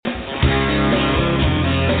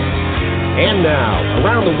And now,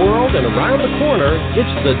 around the world and around the corner,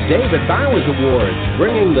 it's the David Bowers Awards,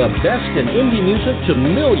 bringing the best in indie music to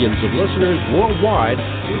millions of listeners worldwide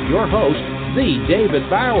with your host, the David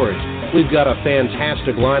Bowers. We've got a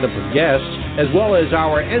fantastic lineup of guests, as well as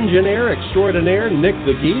our engineer extraordinaire, Nick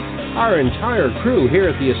the Geek, our entire crew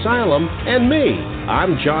here at the Asylum, and me.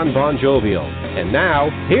 I'm Jon Bon Jovial. And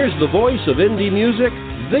now, here's the voice of indie music,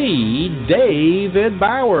 the David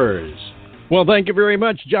Bowers. Well, thank you very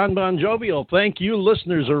much, Jon Bon Jovial. Thank you,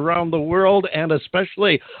 listeners around the world, and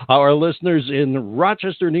especially our listeners in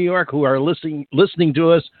Rochester, New York, who are listening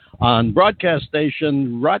to us on broadcast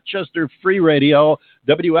station Rochester Free Radio,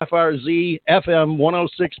 WFRZ FM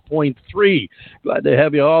 106.3. Glad to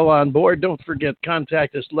have you all on board. Don't forget,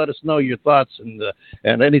 contact us. Let us know your thoughts and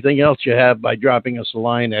anything else you have by dropping us a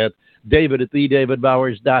line at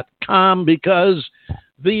david@TheDavidBowers.com, because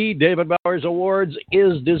the David Bowers Awards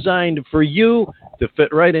is designed for you to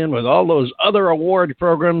fit right in with all those other award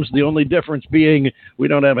programs. The only difference being we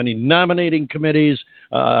don't have any nominating committees,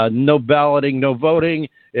 no balloting, no voting.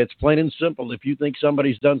 It's plain and simple. If you think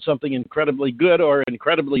somebody's done something incredibly good or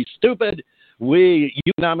incredibly stupid, you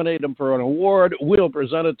nominate them for an award. We'll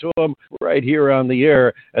present it to them right here on the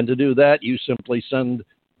air. And to do that, you simply send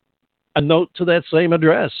a note to that same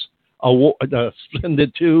address. Send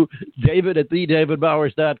it to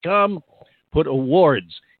david@TheDavidBowers.com. Put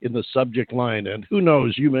awards in the subject line, and who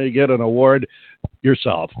knows, you may get an award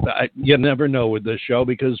yourself. You never know with this show,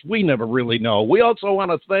 because we never really know. We also want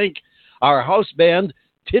to thank our house band,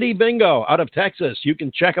 Titty Bingo, out of Texas. You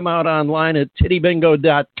can check them out online at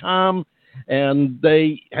tittybingo.com, and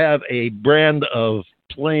they have a brand of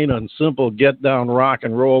plain and simple get-down rock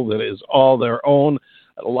and roll that is all their own.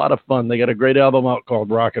 A lot of fun. They got a great album out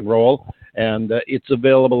called Rock and Roll, and it's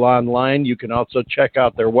available online. You can also check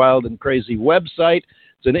out their wild and crazy website.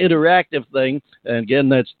 It's an interactive thing, and again,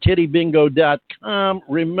 that's tittybingo.com.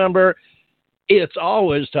 Remember, it's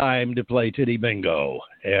always time to play Titty Bingo,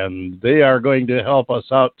 and they are going to help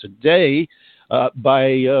us out today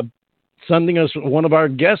by sending us one of our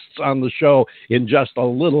guests on the show in just a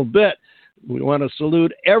little bit. We want to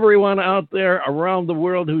salute everyone out there around the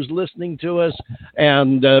world who's listening to us,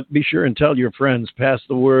 and be sure and tell your friends, pass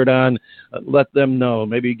the word on, let them know,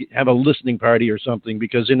 maybe have a listening party or something,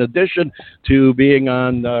 because in addition to being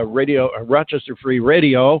on Rochester Free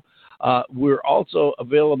Radio, we're also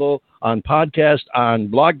available on podcast on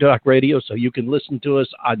Blog Talk Radio, so you can listen to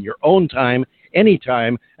us on your own time,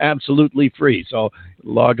 anytime, absolutely free. So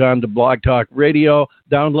log on to Blog Talk Radio,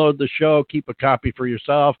 download the show, keep a copy for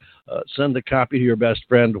yourself, send a copy to your best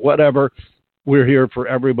friend, whatever. We're here for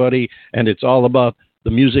everybody, and it's all about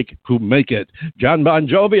the music who make it. Jon Bon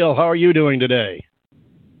Jovial, how are you doing today?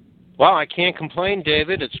 Well, I can't complain,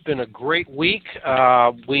 David. It's been a great week.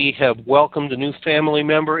 We have welcomed a new family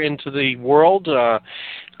member into the world.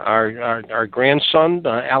 Our grandson,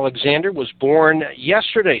 Alexander, was born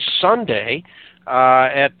yesterday, Sunday,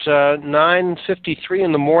 at 9:53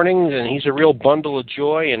 in the morning, and he's a real bundle of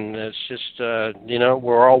joy, and it's just,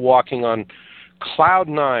 we're all walking on cloud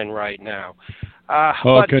nine right now.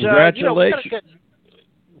 Congratulations.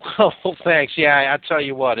 Well, thanks. Yeah, I tell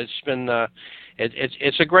you what, it's been...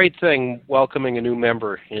 It's a great thing welcoming a new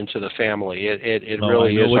member into the family. It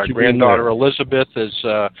really is. Our granddaughter Elizabeth has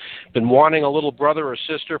been wanting a little brother or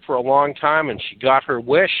sister for a long time, and she got her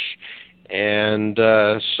wish. And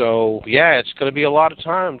so, yeah, it's going to be a lot of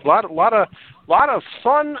time, a lot of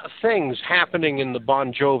fun things happening in the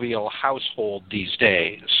Bon Jovial household these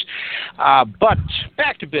days. But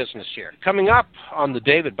back to business here. Coming up on the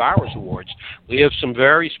David Bowers Awards, we have some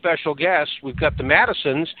very special guests. We've got the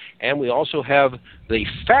Madisons, and we also have the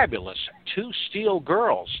fabulous Two Steel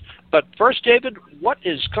Girls. But first, David, what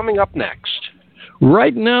is coming up next?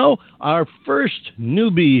 Right now, our first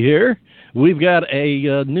newbie here. We've got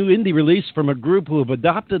a new indie release from a group who have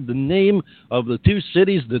adopted the name of the two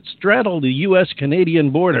cities that straddle the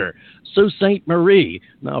U.S.-Canadian border, Sault Ste. Marie.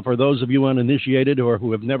 Now, for those of you uninitiated or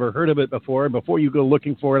who have never heard of it before you go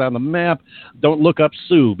looking for it on the map, don't look up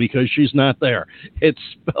Sue, because she's not there. It's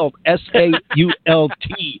spelled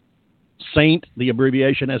S-A-U-L-T, Saint, the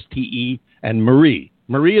abbreviation S-T-E, and Marie.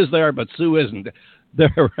 Marie is there, but Sue isn't.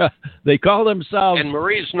 They call themselves... And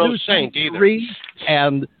Marie's no saint either. Marie,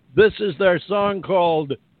 and... this is their song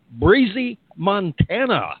called Breezy,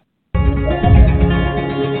 Montana.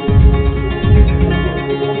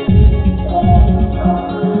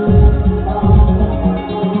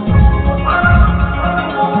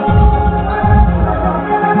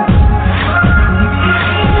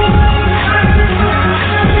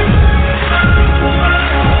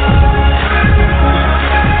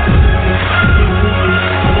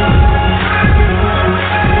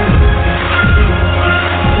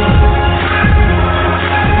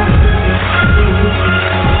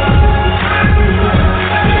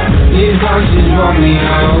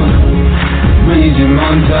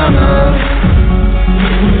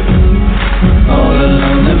 all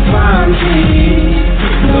along the palm trees,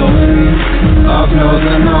 blowing off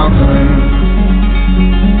northern Auckland.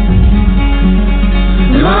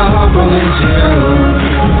 My heart broke into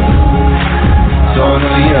saw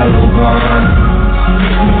no yellow barn,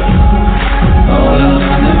 all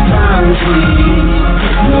along the palm trees,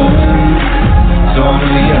 blowing saw no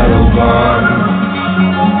yellow barn.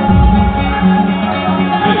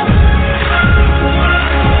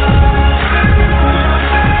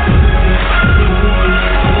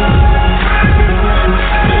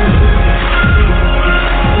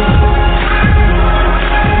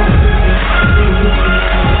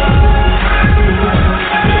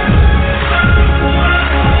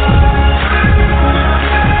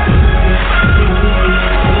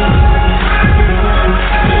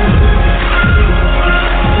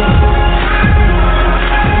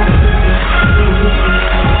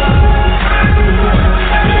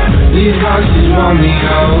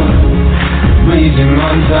 Romeo, breezing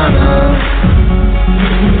Montana,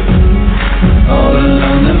 all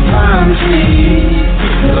along the palm trees,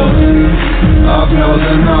 blowing off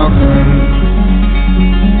northern Auckland.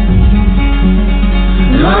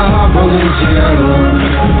 My heart broke into yellow,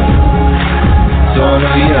 saw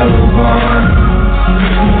no yellow barn,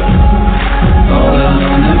 all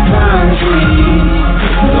along the palm trees,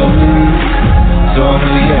 blowing, saw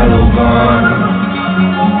no yellow barn.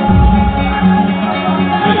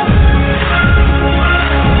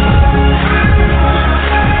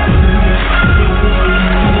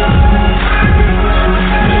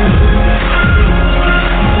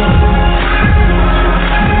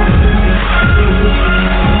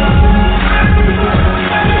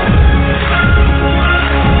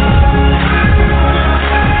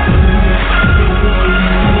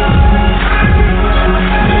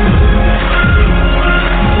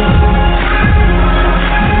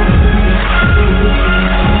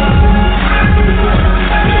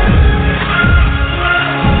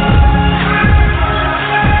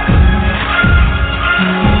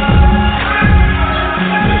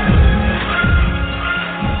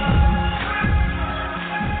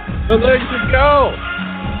 So there you go.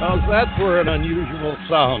 How's that for an unusual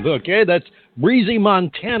sound? Okay, that's Breezy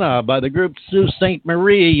Montana by the group Sault Ste.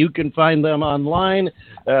 Marie. You can find them online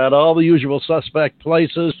at all the usual suspect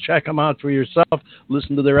places. Check them out for yourself.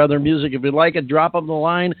 Listen to their other music. If you like it, drop them the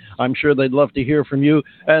line. I'm sure they'd love to hear from you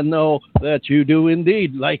and know that you do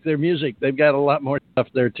indeed like their music. They've got a lot more stuff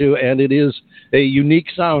there, too, and it is a unique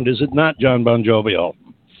sound, is it not, Jon Bon Jovial?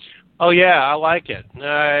 Oh yeah, I like it.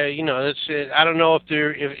 You know, it's. I don't know if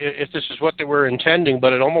this is what they were intending,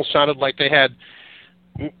 but it almost sounded like they had,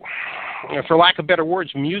 for lack of better words,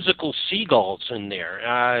 musical seagulls in there.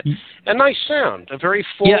 A nice sound, a very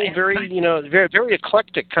full, very very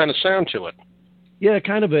eclectic kind of sound to it. Yeah,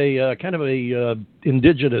 kind of a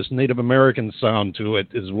indigenous Native American sound to it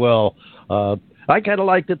as well. I kind of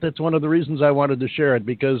liked it. That's one of the reasons I wanted to share it,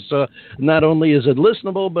 because not only is it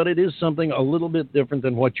listenable, but it is something a little bit different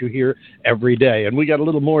than what you hear every day. And we got a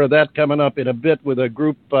little more of that coming up in a bit with a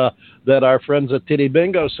group that our friends at Titty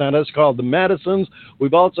Bingo sent us called the Madisons.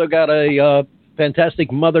 We've also got a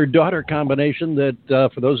fantastic mother-daughter combination that,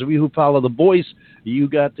 for those of you who follow The Voice, you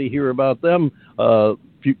got to hear about them a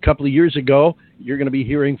couple of years ago. You're going to be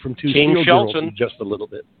hearing from two Team Steel Shelton. Girls in just a little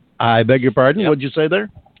bit. I beg your pardon? Yep. What'd you say there?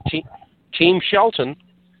 Team Shelton.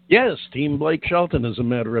 Yes, Team Blake Shelton, as a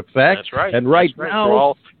matter of fact. That's right. And right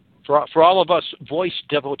now, for all of us Voice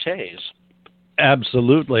devotees.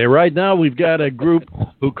 Absolutely. Right now, we've got a group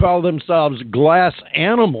who call themselves Glass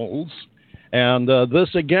Animals. And this,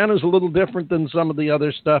 again, is a little different than some of the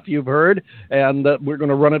other stuff you've heard. And we're going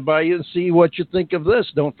to run it by you and see what you think of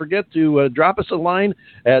this. Don't forget to drop us a line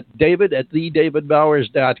at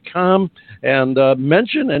david@TheDavidBowers.com and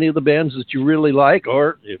mention any of the bands that you really like,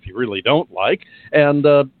 or if you really don't like. And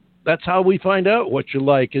that's how we find out what you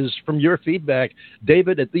like, is from your feedback.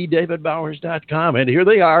 David@TheDavidBowers.com. And here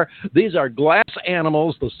they are. These are Glass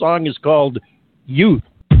Animals. The song is called Youth.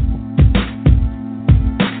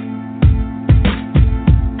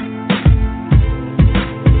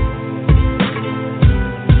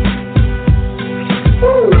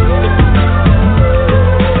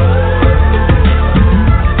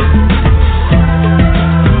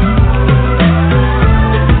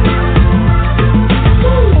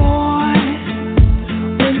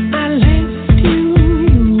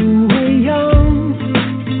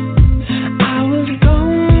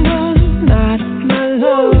 My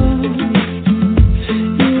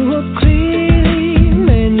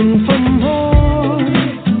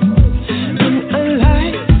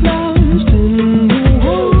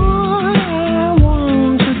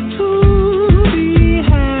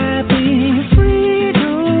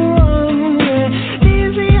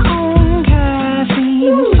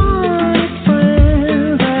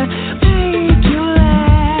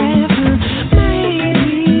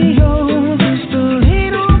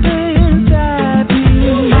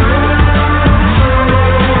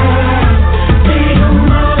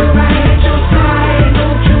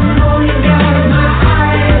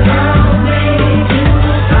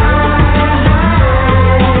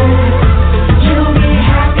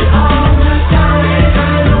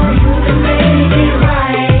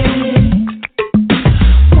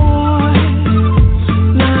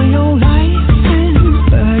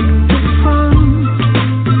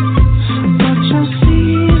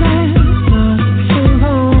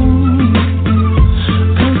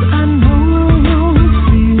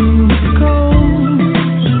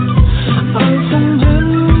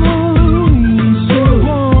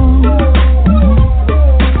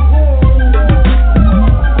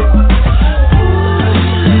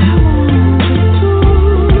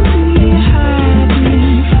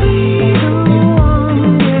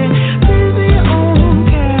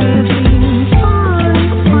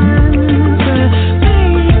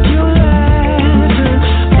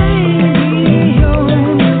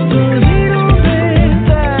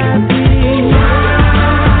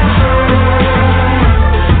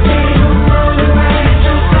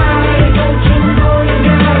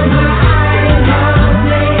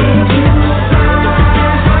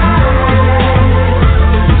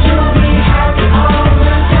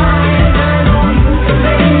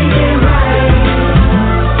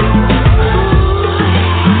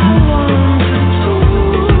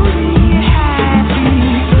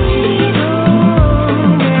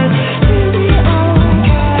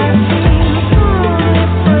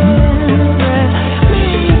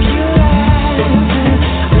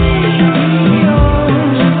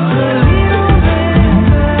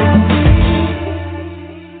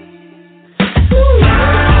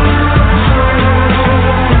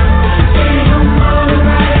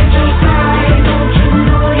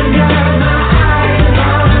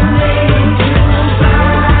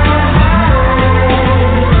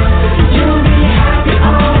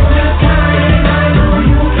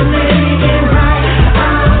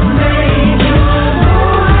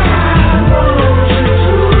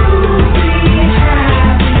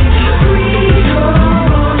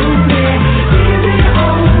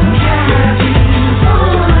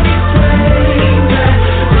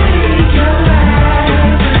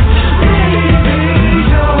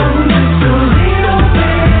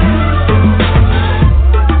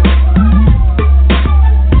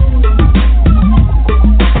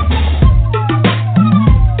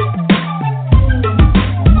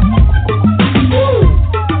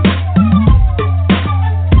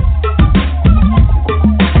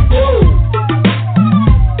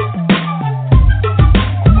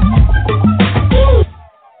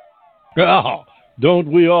Oh, don't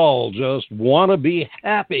we all just want to be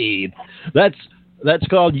happy? That's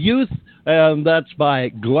called Youth, and that's by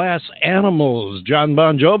Glass Animals, Jon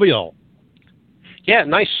Bon Jovial. Yeah,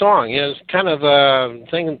 nice song. Yeah, it's kind of a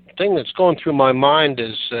thing that's going through my mind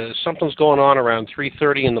is something's going on around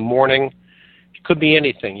 3:30 in the morning. It could be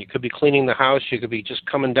anything. You could be cleaning the house. You could be just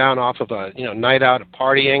coming down off of a night out of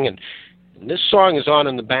partying, and this song is on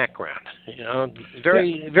in the background.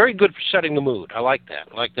 Very good for setting the mood. I like that.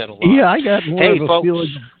 I like that a lot. Yeah, I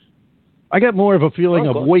got more of a feeling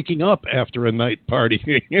of waking up after a night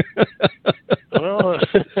partying. Well,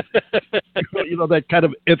 that kind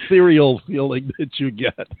of ethereal feeling that you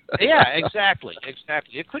get. Yeah, exactly.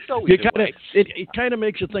 It could go either way. It kind of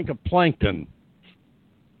makes you think of plankton.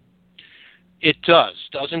 It does,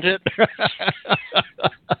 doesn't it?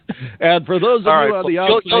 And for those of you on the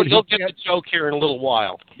outside, you'll get the joke here in a little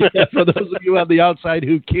while. For those of you on the outside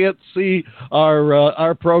who can't see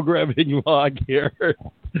our programming log here,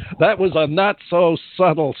 that was a not so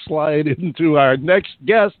subtle slide into our next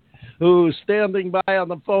guest, who's standing by on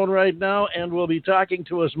the phone right now and will be talking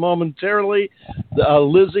to us momentarily.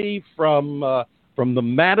 Lizzie from the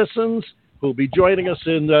Madisons, who'll be joining us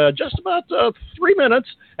in just about 3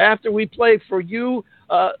 minutes after we play for you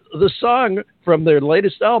the song from their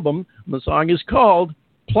latest album. The song is called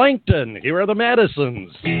Plankton. Here are the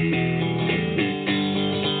Madisons.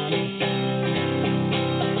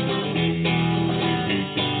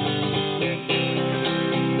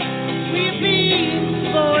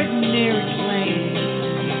 Ordinary flame,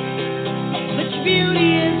 but your beauty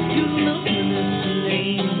is too luminous to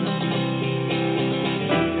name.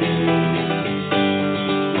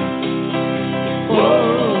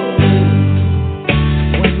 Whoa,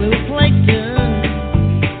 when we were plankton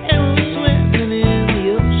and we were swimming in the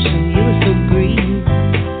ocean, you were so green.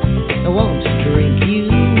 I want to drink you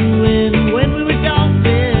in. When we were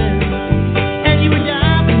dolphins and you were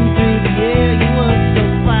diving through the air, you were so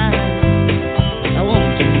fine. I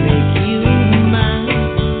want to make you mine.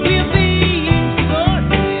 We'll be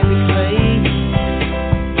ordinary clay,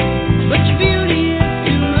 but your beauty is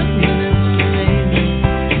too luminous to name.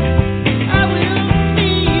 I will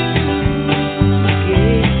see you,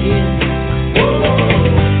 yeah.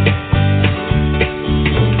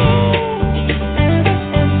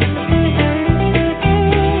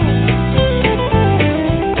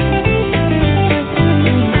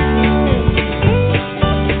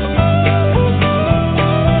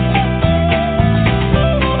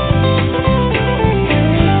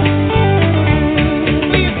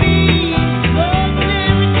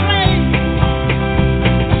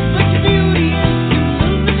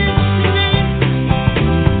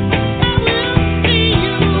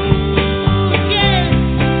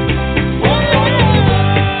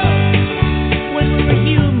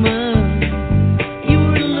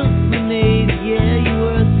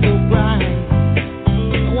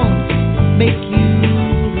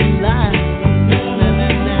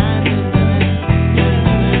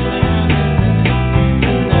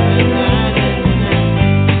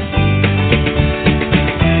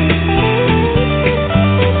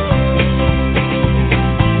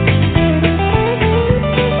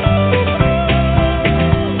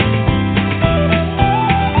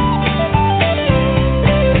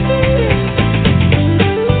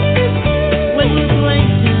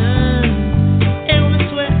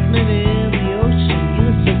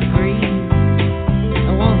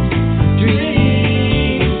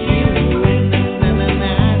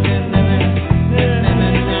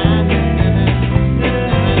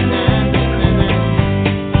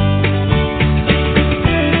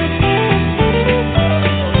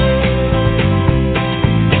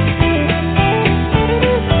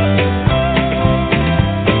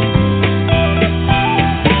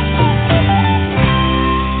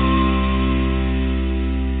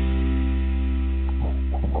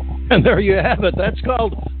 And there you have it. That's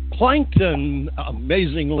called Plankton,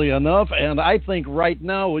 amazingly enough. And I think right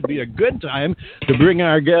now would be a good time to bring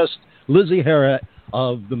our guest, Lizzie Hara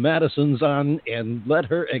of the Madisons, on and let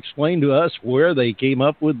her explain to us where they came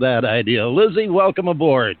up with that idea. Lizzie, welcome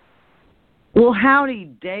aboard. Well, howdy,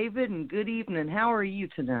 David, and good evening. How are you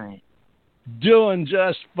tonight? Doing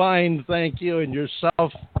just fine, thank you. And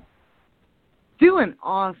yourself? Doing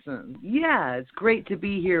awesome. Yeah, it's great to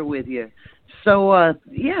be here with you. So,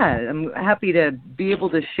 I'm happy to be able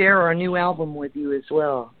to share our new album with you as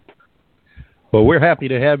well. Well, we're happy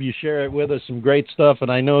to have you share it with us. Some great stuff,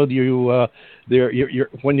 and I know you're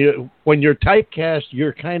when you're typecast,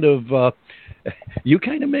 you're kind of you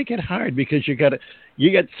kind of make it hard because you got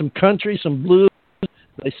some country, some blues.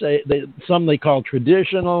 Some they call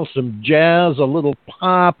traditional, some jazz, a little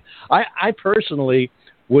pop. I personally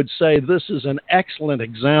would say this is an excellent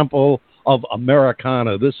example of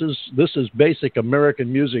Americana. This is basic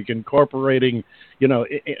American music incorporating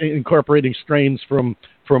strains from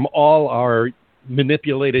all our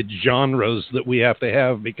manipulated genres that we have to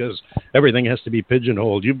have because everything has to be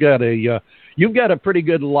pigeonholed. You've got a pretty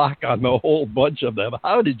good lock on the whole bunch of them.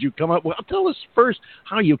 How did you come up with? Tell us first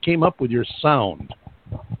how you came up with your sound.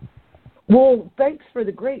 Well, thanks for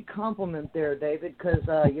the great compliment there, David, because,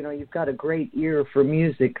 you've got a great ear for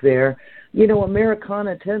music there.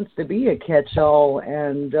 Americana tends to be a catch-all,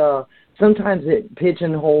 and sometimes it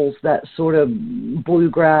pigeonholes that sort of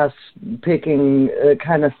bluegrass picking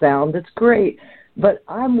kind of sound. It's great. But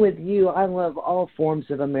I'm with you. I love all forms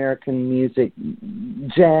of American music,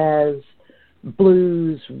 jazz,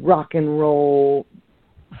 blues, rock and roll,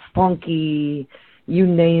 funky, you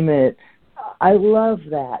name it. I love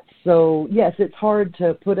that. So, yes, it's hard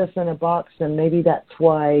to put us in a box, and maybe that's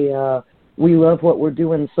why we love what we're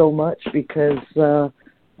doing so much because,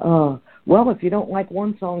 if you don't like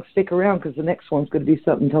one song, stick around because the next one's going to be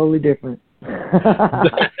something totally different.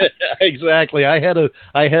 Exactly. I had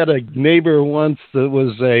a neighbor once that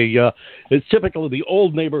was it's typical of the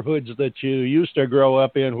old neighborhoods that you used to grow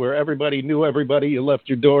up in where everybody knew everybody. You left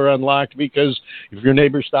your door unlocked because if your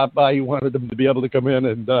neighbor stopped by, you wanted them to be able to come in.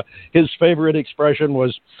 And his favorite expression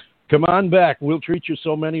was, "Come on back. We'll treat you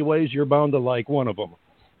so many ways, you're bound to like one of them."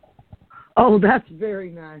 Oh, that's very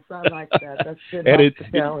nice. I like that. That's good. And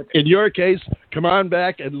in your case, come on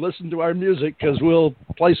back and listen to our music because we'll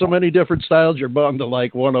play so many different styles, you're bound to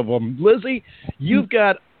like one of them. Lizzie, you've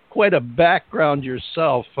got quite a background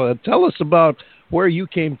yourself. Tell us about where you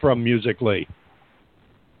came from musically.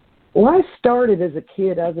 Well, I started as a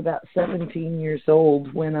kid. I was about 17 years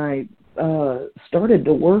old when I started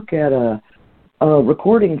to work at a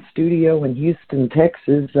recording studio in Houston,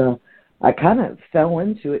 Texas. I kind of fell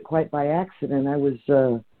into it quite by accident. I was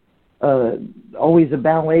always a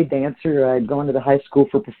ballet dancer. I'd gone to the high school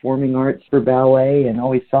for performing arts for ballet and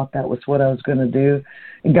always thought that was what I was going to do.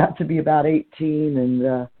 And got to be about 18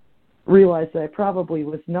 and realized that I probably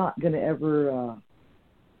was not going to ever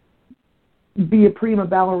be a prima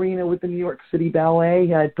ballerina with the New York City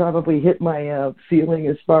Ballet. I'd probably hit my ceiling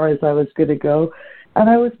as far as I was going to go. And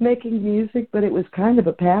I was making music, but it was kind of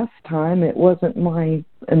a pastime. It wasn't my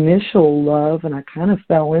initial love, and I kind of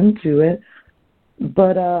fell into it.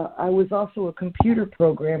 But I was also a computer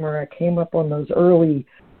programmer. I came up on those early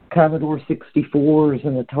Commodore 64s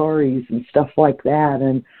and Ataris and stuff like that.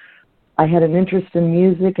 And I had an interest in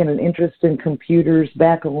music and an interest in computers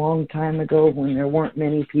back a long time ago when there weren't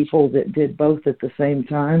many people that did both at the same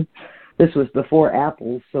time. This was before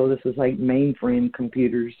Apple, so this was like mainframe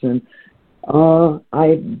computers. And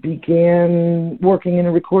I began working in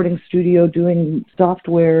a recording studio doing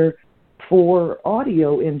software for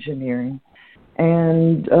audio engineering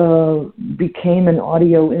and became an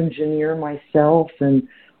audio engineer myself and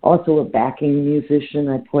also a backing musician.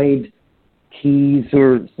 I played keys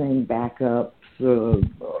or sang backups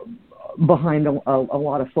behind a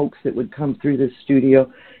lot of folks that would come through this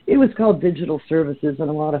studio. It was called Digital Services, and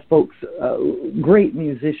a lot of folks, great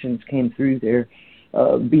musicians, came through there.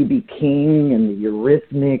 B.B. King and the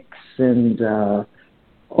Eurythmics and,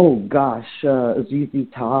 ZZ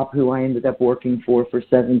Top, who I ended up working for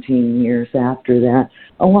 17 years after that.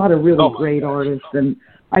 A lot of really great artists. And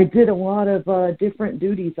I did a lot of different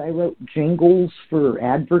duties. I wrote jingles for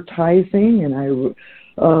advertising, and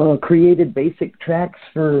I created basic tracks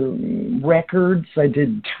for records. I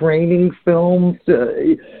did training films.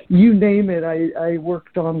 You name it, I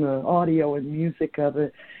worked on the audio and music of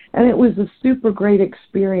it. And it was a super great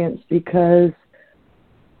experience because,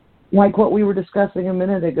 like what we were discussing a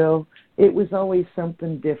minute ago, it was always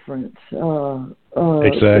something different.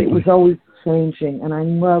 Exactly. It was always changing, and I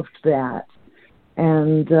loved that.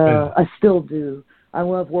 And I still do. I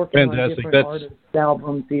love working on different artists'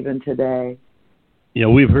 albums even today.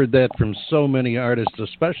 We've heard that from so many artists,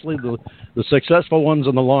 especially the successful ones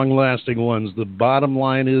and the long-lasting ones. The bottom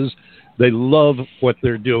line is they love what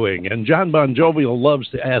they're doing. And Jon Bon Jovial loves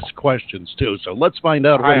to ask questions, too. So let's find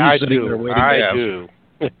out what he's sitting there waiting to ask.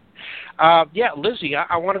 I do. Lizzie,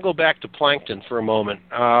 I want to go back to Plankton for a moment.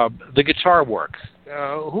 The guitar work.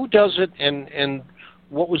 Who does it, and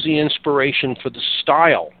what was the inspiration for the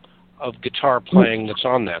style of guitar playing that's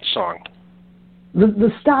on that song?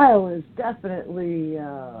 The style is definitely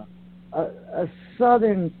a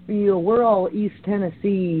southern feel. We're all East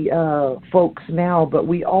Tennessee folks now, but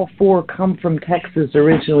we all four come from Texas,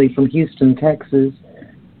 originally from Houston, Texas.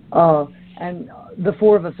 And the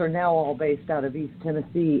four of us are now all based out of East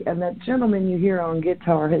Tennessee. And that gentleman you hear on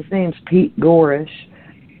guitar, his name's Pete Gorish.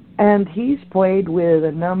 And he's played with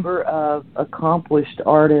a number of accomplished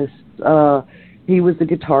artists. He was the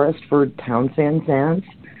guitarist for Townsend Sands.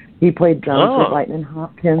 He played drums with Lightning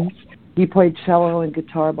Hopkins. He played cello and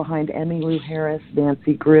guitar behind Emmylou Harris,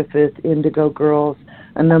 Nancy Griffith, Indigo Girls,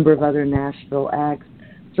 a number of other Nashville acts.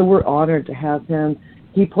 So we're honored to have him.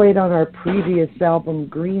 He played on our previous album,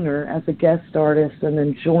 Greener, as a guest artist, and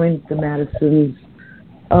then joined the Madisons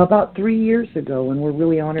about 3 years ago, and we're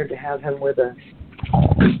really honored to have him with us.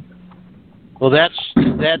 Well, that's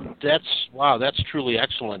wow, that's truly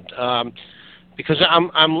excellent. Because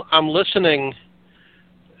I'm listening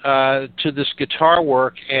to this guitar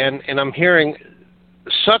work, and I'm hearing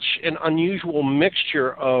such an unusual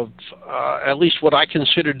mixture of at least what I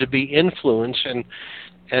consider to be influence,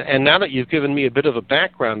 and now that you've given me a bit of a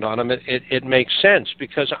background on him, it makes sense,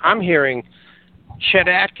 because I'm hearing Chet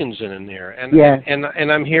Atkinson in there,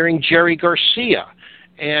 and I'm hearing Jerry Garcia,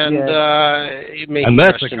 and and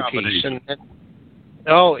that's a combination.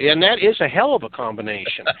 And that is a hell of a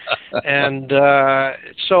combination. And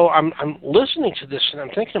so I'm listening to this, and I'm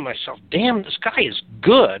thinking to myself, damn, this guy is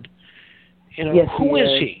good. You know, who is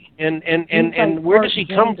he? And where does he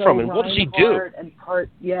come from, and what does he do?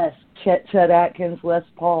 Chet Atkins, Les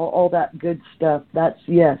Paul, all that good stuff. That's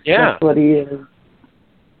what he is.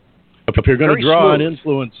 If you're going to draw on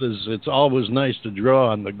influences, it's always nice to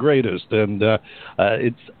draw on the greatest, and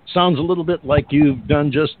it sounds a little bit like you've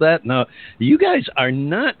done just that. Now, you guys are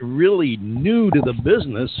not really new to the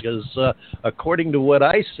business, because according to what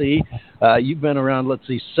I see, you've been around,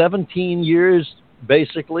 17 years,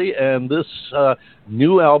 basically, and this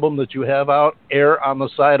new album that you have out, Air on the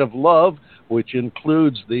Side of Love, which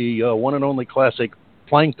includes the one and only classic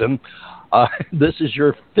Plankton, this is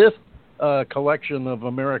your fifth collection of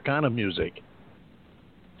Americana music.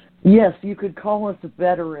 Yes, you could call us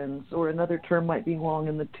veterans, or another term might be long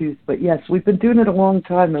in the tooth. But yes, we've been doing it a long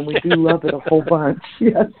time, and we do love it a whole bunch.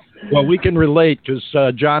 Yes. Well, we can relate, because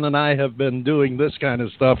John and I have been doing this kind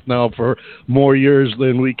of stuff now for more years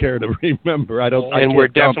than we care to remember. And we're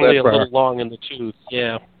definitely a little long in the tooth.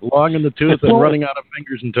 Yeah, long in the tooth and running out of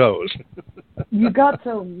fingers and toes. You got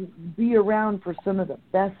to be around for some of the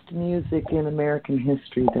best music in American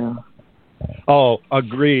history, though. Oh,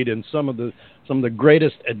 agreed. And some of the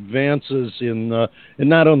greatest advances in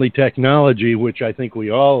not only technology, which I think we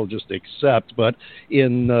all just accept, but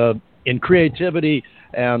in creativity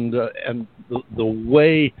and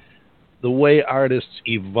the way artists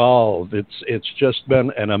evolve. It's just been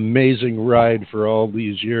an amazing ride for all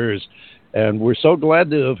these years. And we're so glad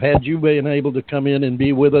to have had you being able to come in and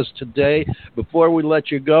be with us today. Before we let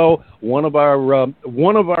you go, one of our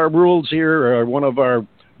rules here, or one of our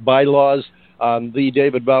bylaws on the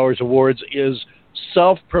David Bowers Awards, is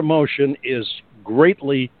self-promotion is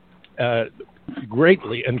greatly encouraged.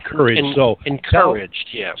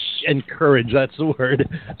 Encouraged, that's the word.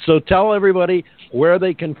 So tell everybody where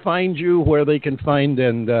they can find you, where they can find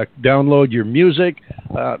and download your music.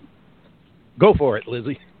 Go for it,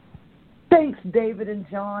 Lizzie. Thanks, David and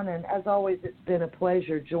John, and as always, it's been a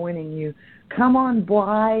pleasure joining you. Come on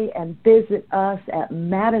by and visit us at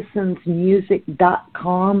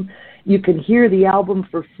madisonsmusic.com. You can hear the album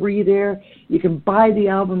for free there. You can buy the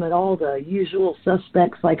album at all the usual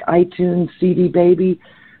suspects like iTunes, CD Baby.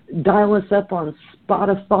 Dial us up on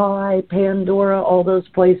Spotify, Pandora, all those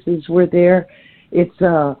places. We're there. It's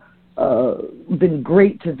been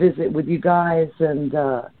great to visit with you guys, and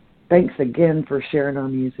thanks again for sharing our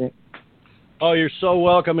music. Oh, you're so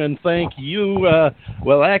welcome, and thank you.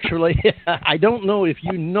 Well, actually, I don't know if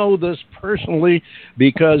you know this personally,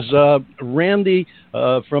 because Randy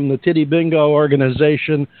from the Titty Bingo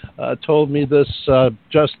organization told me this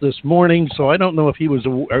just this morning, so I don't know if you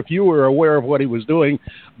were aware of what he was doing,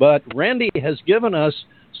 but Randy has given us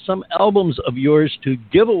some albums of yours to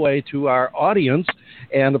give away to our audience.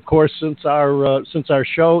 And of course, since our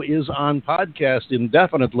show is on podcast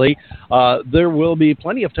indefinitely, there will be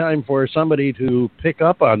plenty of time for somebody to pick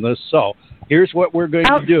up on this. So here's what we're going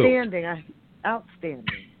to do. Outstanding.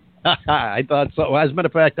 I thought so. As a matter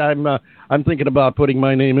of fact, I'm thinking about putting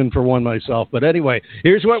my name in for one myself. But anyway,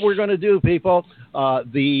 here's what we're going to do, people.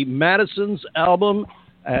 The Madisons album,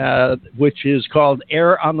 which is called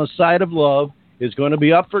Air on the Side of Love, is going to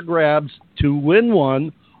be up for grabs. To win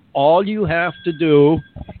one, all you have to do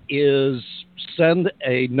is send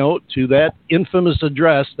a note to that infamous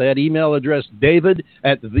address, that email address,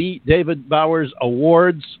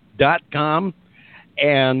 david@TheDavidBowersAwards.com,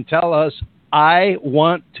 and tell us, I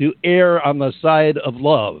want to air on the side of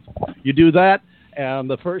love. You do that, and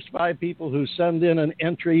the first 5 people who send in an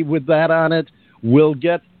entry with that on it will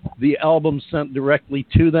get the album sent directly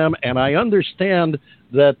to them. And I understand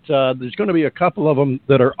that there's going to be a couple of them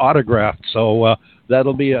that are autographed. So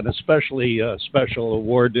that'll be an especially special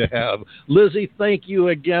award to have. Lizzie, thank you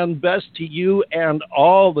again. Best to you and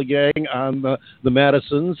all the gang on the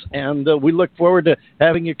Madisons. And we look forward to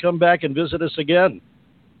having you come back and visit us again.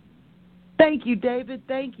 Thank you, David.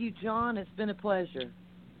 Thank you, John. It's been a pleasure.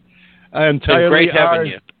 Entirely great having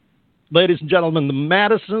you. Ladies and gentlemen, the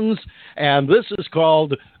Madisons, and this is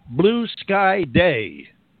called Blue Sky Day.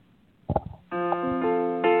 I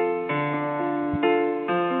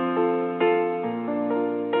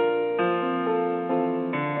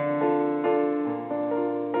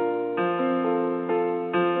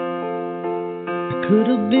could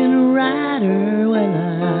have been a rider, well,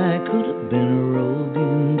 I could have been a rogue,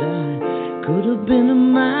 and I could have been a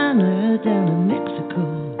miner down in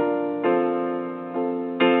Mexico.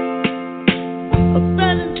 I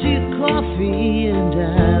fell into your coffee and I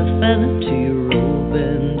fell into your robe,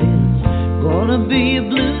 and it's gonna be a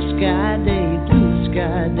blue sky day, blue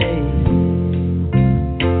sky day.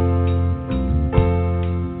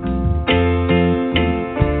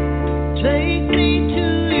 Take me to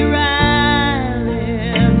your island,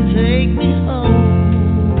 take me home.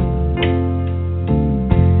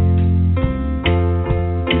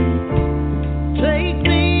 Take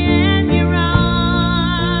me in your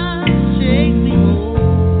arms, take me home.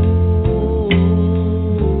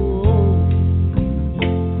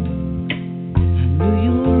 I knew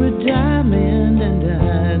you were a diamond, and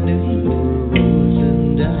I knew you were a rose,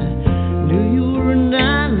 and I knew you were an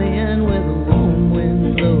island where the warm wind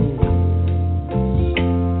blows.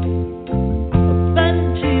 I fell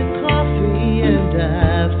into your coffee and I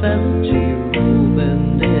fell into your robe,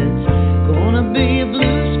 and it's gonna be a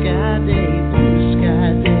blue sky day, blue sky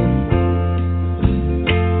day.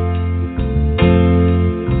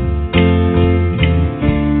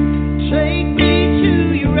 Take me to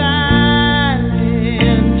your island,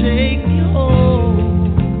 take me home.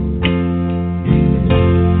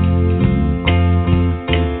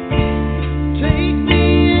 Take me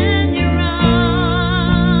in your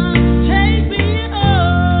arms, take me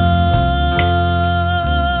home.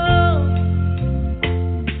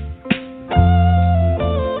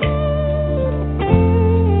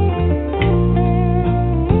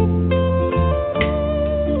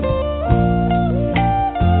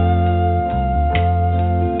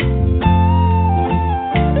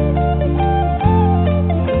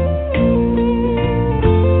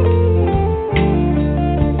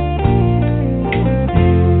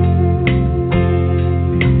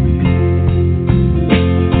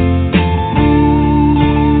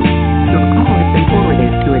 Your call has been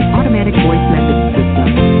forwarded to an automatic voice message system.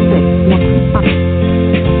 615.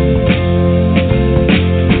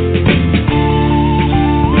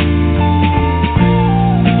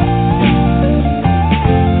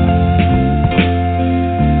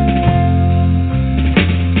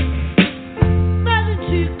 Fell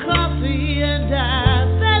into coffee and I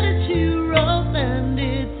fell into rope, and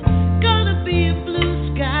it's gonna be a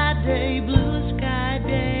blue sky day, blue sky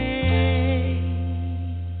day.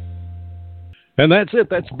 And that's it.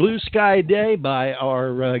 That's Blue Sky Day by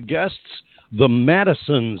our guests, the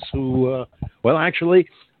Madisons, who, well, actually,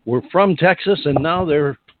 were from Texas, and now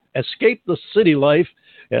they're escaped the city life,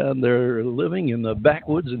 and they're living in the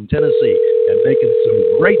backwoods in Tennessee and making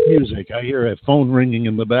some great music. I hear a phone ringing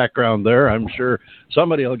in the background there. I'm sure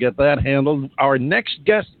somebody will get that handled. Our next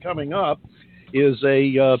guest coming up is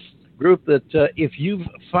a group that if you've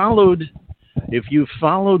followed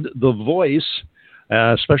The Voice,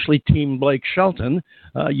 especially Team Blake Shelton,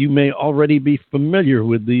 you may already be familiar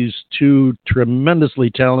with these two tremendously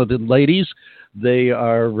talented ladies.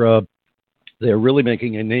 They're really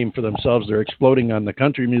making a name for themselves. They're exploding on the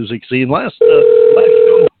country music scene. Last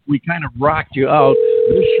show, we kind of rocked you out.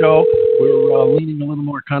 This show, we're leaning a little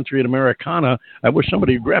more country and Americana. I wish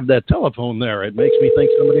somebody would grab that telephone there. It makes me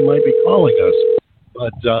think somebody might be calling us.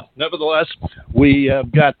 But nevertheless, we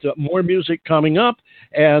have got more music coming up,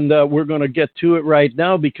 and we're going to get to it right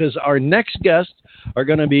now because our next guests are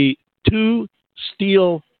going to be two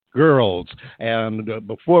Steel Girls. And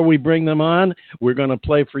before we bring them on, we're going to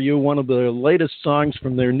play for you one of the latest songs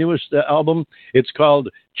from their newest album. It's called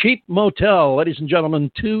Cheap Motel. Ladies and gentlemen,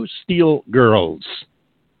 two Steel Girls.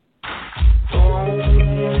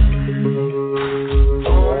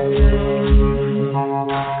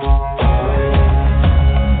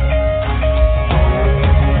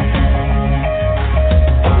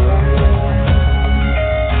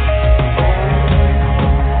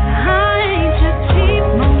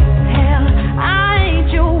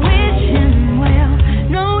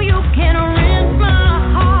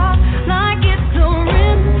 It's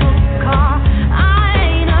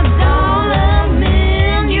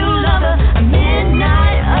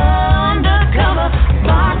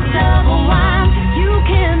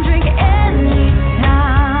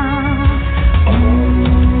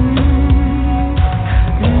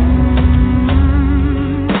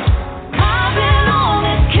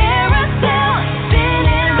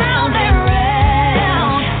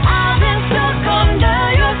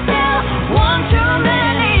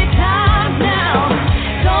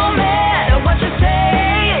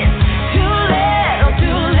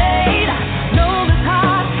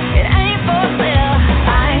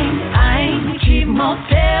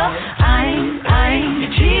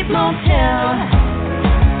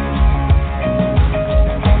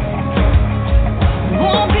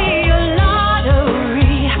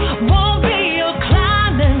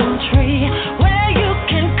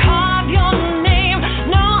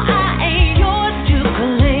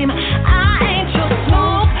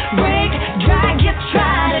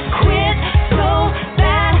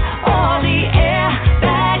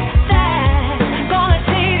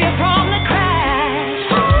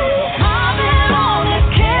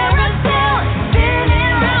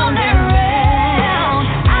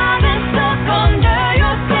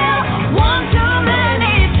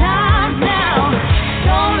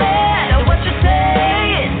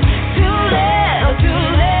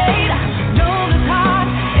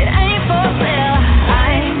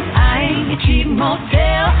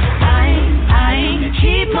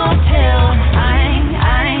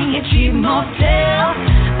motel.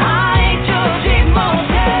 I ain't your cheap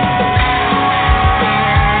motel.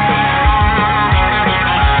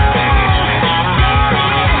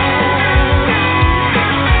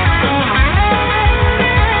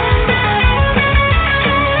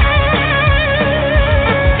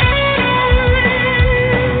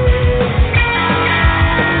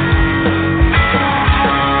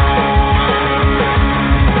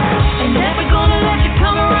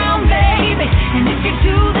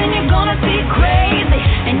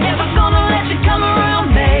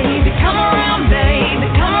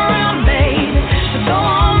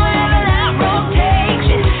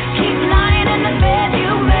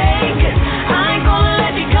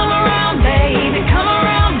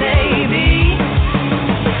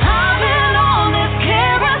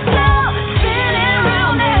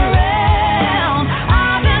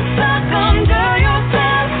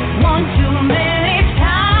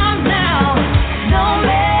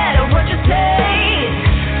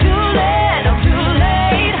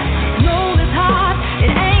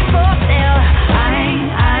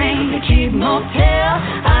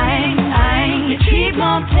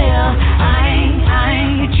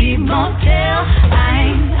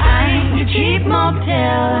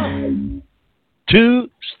 Two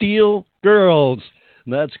Steel Girls.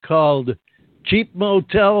 That's called Cheap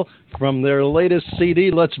Motel from their latest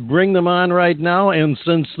CD. Let's bring them on right now. And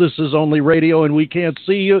since this is only radio and we can't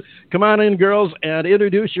see you, come on in, girls, and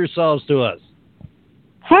introduce yourselves to us.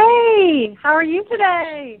 Hey, how are you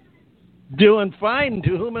today? Doing fine.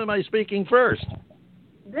 To whom am I speaking first?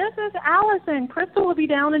 This is Allison. Crystal will be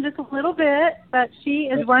down in just a little bit, but she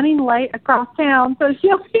is running late across town, so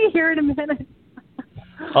she'll be here in a minute.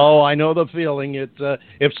 Oh, I know the feeling.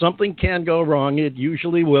 If something can go wrong, it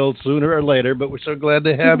usually will sooner or later, but we're so glad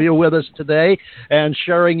to have you with us today and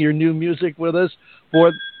sharing your new music with us.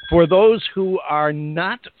 For those who are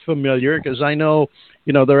not familiar, because I know,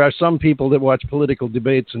 there are some people that watch political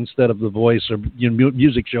debates instead of The Voice or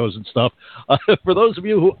music shows and stuff. For those of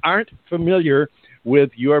you who aren't familiar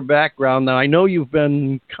with your background, now I know you've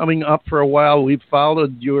been coming up for a while. We've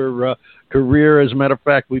followed your career. As a matter of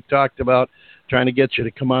fact, we've talked about trying to get you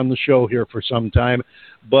to come on the show here for some time.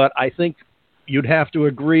 But I think you'd have to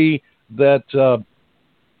agree that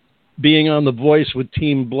being on The Voice with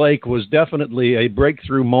Team Blake was definitely a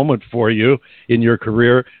breakthrough moment for you in your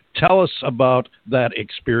career. Tell us about that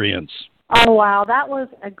experience. Oh, wow. That was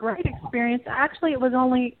a great experience. Actually, it was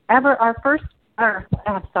only ever our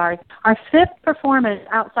fifth performance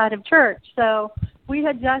outside of church. So we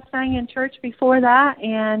had just sang in church before that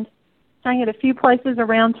and sang at a few places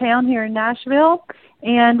around town here in Nashville.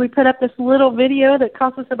 And we put up this little video that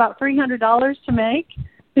cost us about $300 to make.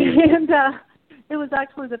 And it was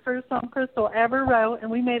actually the first song Crystal ever wrote,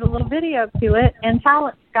 and we made a little video to it. And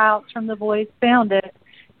talent scouts from The Voice found it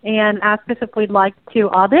and asked us if we'd like to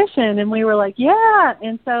audition. And we were like, yeah.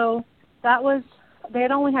 And so they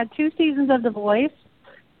had only had 2 seasons of The Voice.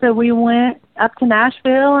 So we went up to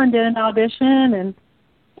Nashville and did an audition, and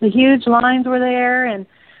the huge lines were there, and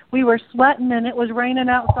we were sweating, and it was raining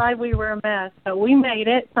outside. We were a mess. So we made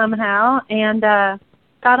it somehow and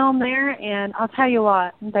got on there, and I'll tell you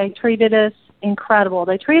what, they treated us incredible.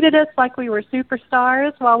 They treated us like we were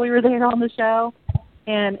superstars while we were there on the show,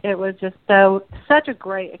 and it was just such a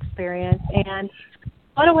great experience. And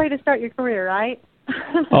what a way to start your career, right?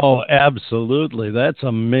 Oh, absolutely. That's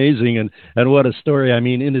amazing. And what a story. I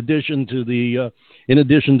mean, in addition to the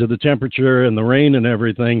temperature and the rain and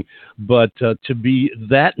everything, but to be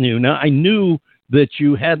that new. Now, I knew that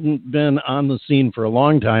you hadn't been on the scene for a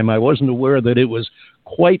long time. I wasn't aware that it was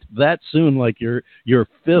quite that soon, like your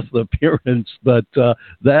fifth appearance, but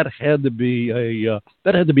that had to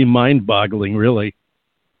be mind-boggling, really.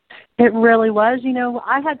 It really was.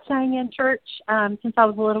 I had sang in church since I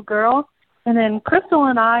was a little girl. And then Crystal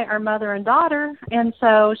and I are mother and daughter, and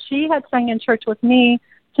so she had sang in church with me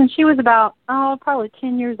since she was about, probably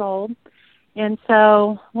 10 years old. And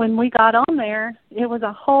so when we got on there, it was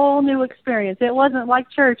a whole new experience. It wasn't like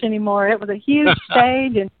church anymore. It was a huge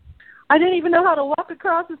stage, and I didn't even know how to walk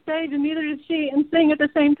across the stage, and neither did she, and sing at the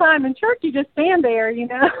same time. In church, you just stand there,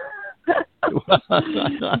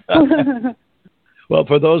 Well,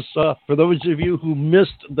 for those of you who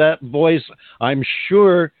missed that voice, I'm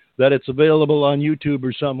sure that it's available on YouTube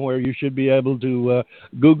or somewhere. You should be able to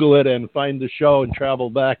Google it and find the show and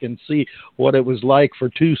travel back and see what it was like for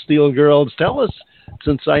 2 Steel Girls. Tell us,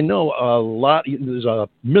 since I know there's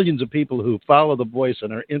millions of people who follow The Voice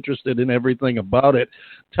and are interested in everything about it.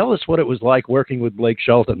 Tell us what it was like working with Blake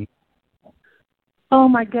Shelton. Oh,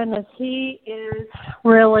 my goodness. He is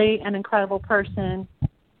really an incredible person.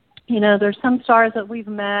 There's some stars that we've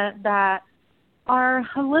met that are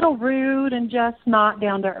a little rude and just not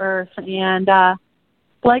down to earth. And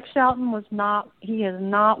Blake Shelton he is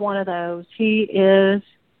not one of those. He is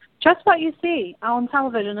just what you see on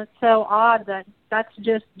television. It's so odd that that's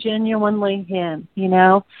just genuinely him, you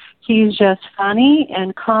know. He's just funny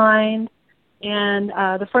and kind. And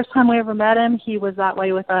the first time we ever met him, he was that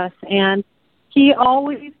way with us. And he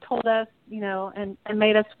always told us, you know, and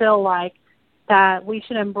made us feel like that we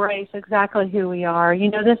should embrace exactly who we are.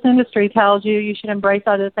 You know, this industry tells you should embrace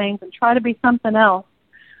other things and try to be something else.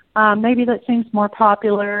 Maybe that seems more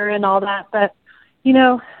popular and all that. But, you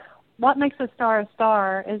know, what makes a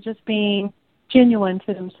star is just being genuine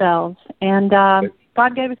to themselves. And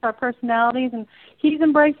God gave us our personalities, and he's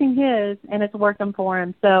embracing his, and it's working for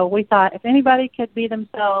him. So we thought if anybody could be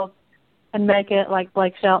themselves and make it like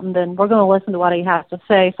Blake Shelton, then we're going to listen to what he has to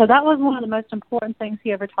say. So that was one of the most important things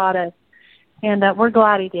he ever taught us, and we're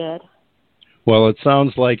glad he did. Well, it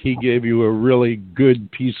sounds like he gave you a really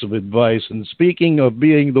good piece of advice. And speaking of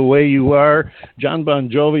being the way you are, Jon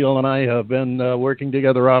Bon Jovial and I have been working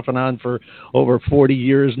together off and on for over 40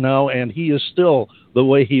 years now, and he is still the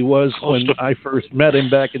way he was when I first met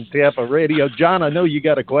him back in Tampa Radio. John, I know you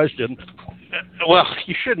got a question. Well,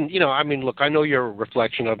 you shouldn't. You know, I mean, look, I know you're a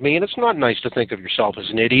reflection of me, and it's not nice to think of yourself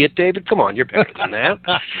as an idiot, David. Come on, you're better than that.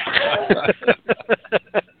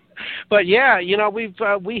 But yeah, you know, we've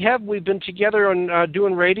been together on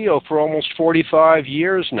doing radio for almost 45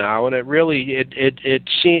 years now, and it really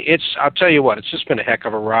it's I'll tell you what, it's just been a heck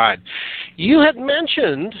of a ride. You had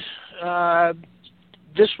mentioned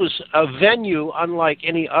this was a venue unlike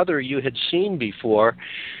any other you had seen before,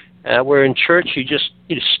 where in church you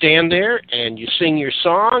stand there and you sing your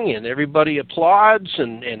song and everybody applauds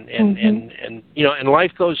and you know, and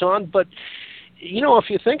life goes on. But you know, if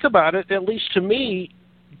you think about it, at least to me,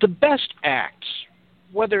 the best acts,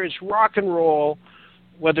 whether it's rock and roll,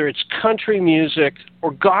 whether it's country music or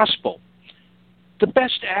gospel, the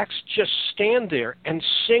best acts just stand there and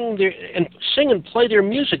sing and play their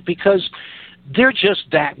music because they're just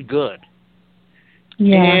that good.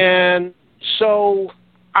 Yeah. And so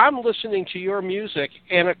I'm listening to your music,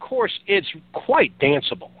 and of course, it's quite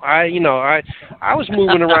danceable. I was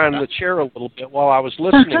moving around in the chair a little bit while I was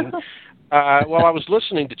listening.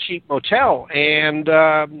 To Cheap Motel, and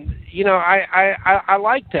you know, I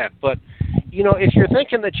like that. But you know, if you're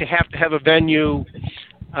thinking that you have to have a venue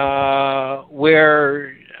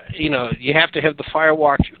where you know you have to have the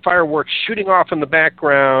fireworks shooting off in the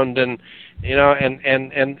background, and you know,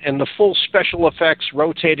 and the full special effects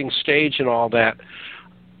rotating stage and all that,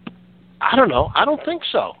 I don't know. I don't think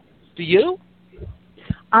so. Do you?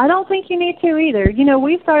 I don't think you need to either. You know,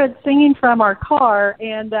 we started singing from our car,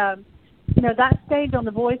 and you know, that stage on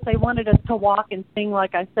The Voice, they wanted us to walk and sing,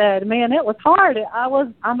 like I said. Man, it was hard.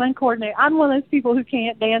 I'm uncoordinated. I'm one of those people who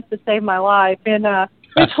can't dance to save my life, and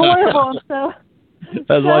it's horrible. So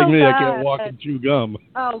that's like me. I can't walk and chew gum.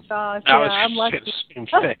 Oh gosh, yeah, I'm lucky. Same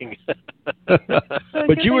thing.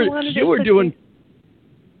 But you were doing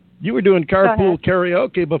carpool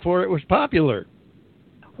karaoke before it was popular.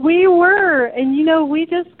 We were, and you know, we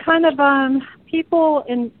just kind of people,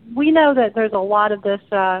 and we know that there's a lot of this.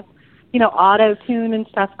 You know, auto-tune and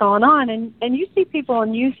stuff going on. And you see people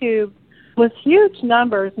on YouTube with huge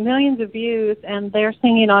numbers, millions of views, and they're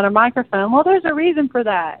singing on a microphone. Well, there's a reason for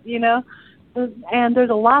that, you know. And there's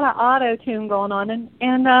a lot of auto-tune going on.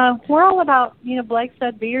 And we're all about, you know, Blake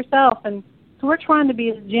said, be yourself. And so we're trying to be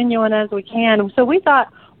as genuine as we can. So we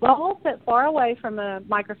thought, well, we'll sit far away from a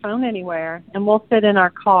microphone anywhere, and we'll sit in our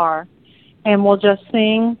car, and we'll just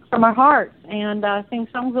sing from our hearts and sing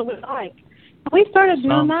songs that we like. We started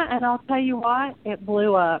doing that, and I'll tell you what, it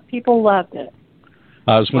blew up. People loved it.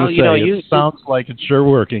 I was going to say, it sounds like it's sure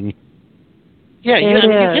working. Yeah, you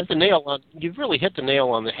hit the nail on. You've really hit the nail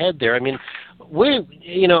on the head there. I mean,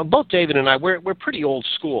 both David and I, we're pretty old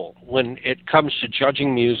school when it comes to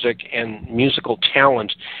judging music and musical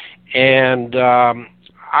talent, and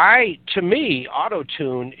to me,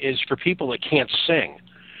 auto-tune is for people that can't sing.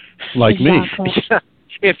 Like me.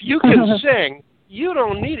 If you can sing. You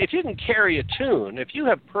don't need, if you can carry a tune, if you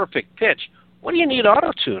have perfect pitch, what do you need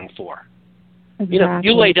auto-tune for? Exactly. You know,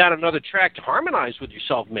 you lay down another track to harmonize with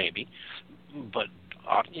yourself maybe, but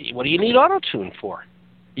what do you need auto-tune for?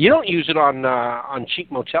 You don't use it on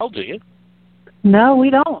Cheap Motel, do you? No, we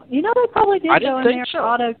don't. You know, they probably did go in there so. and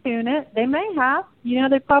auto-tune it. They may have. You know,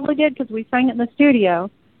 they probably did because we sang it in the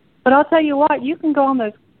studio. But I'll tell you what, you can go on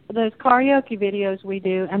those karaoke videos we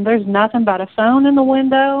do, and there's nothing but a phone in the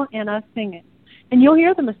window and us singing. And you'll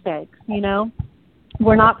hear the mistakes, you know.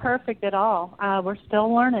 We're not perfect at all. We're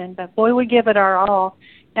still learning, but boy, we give it our all.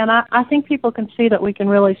 And I think people can see that we can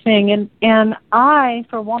really sing. And I,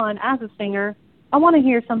 for one, as a singer, I want to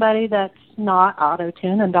hear somebody that's not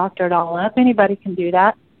auto-tuned and doctored all up. Anybody can do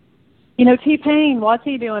that. You know, T-Pain, what's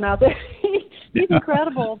he doing out there? He's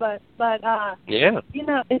incredible, but yeah. You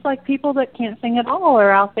know, it's like people that can't sing at all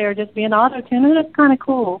are out there just being auto-tuned, and it's kind of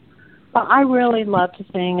cool. But I really love to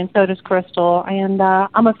sing, and so does Crystal. And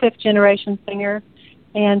I'm a fifth-generation singer,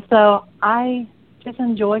 and so I just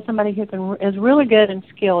enjoy somebody who is really good and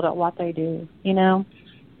skilled at what they do, you know.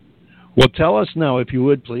 Well, tell us now, if you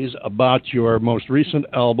would, please, about your most recent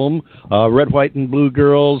album, Red, White, and Blue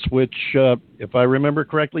Girls, which, if I remember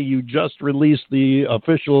correctly, you just released the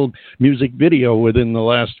official music video within the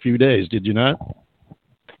last few days, did you not?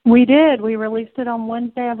 We did. We released it on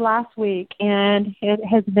Wednesday of last week, and it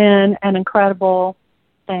has been an incredible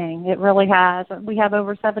thing. It really has. We have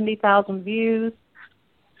over 70,000 views.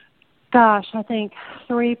 Gosh, I think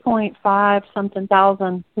 3.5-something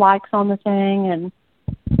thousand likes on the thing, and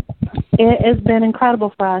it has been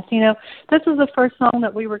incredible for us. You know, this was the first song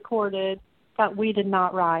that we recorded that we did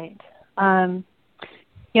not write. You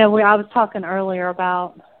know, I was talking earlier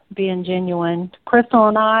about being genuine. Crystal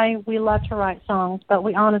and I, we love to write songs, but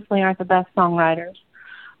we honestly aren't the best songwriters.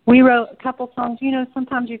 We wrote a couple songs. You know,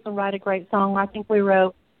 sometimes you can write a great song. I think we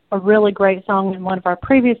wrote a really great song in one of our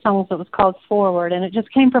previous songs that was called Forward, and it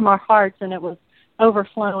just came from our hearts, and it was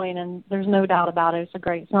overflowing, and there's no doubt about it. It's a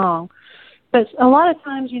great song. But a lot of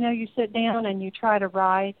times, you know, you sit down and you try to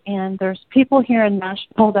write, and there's people here in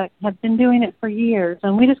Nashville that have been doing it for years,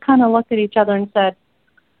 and we just kind of looked at each other and said,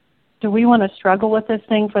 do we want to struggle with this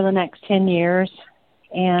thing for the next 10 years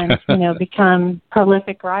and, you know, become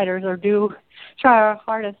prolific writers, or try our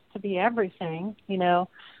hardest to be everything, you know,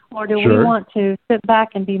 or do we want to sit back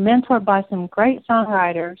and be mentored by some great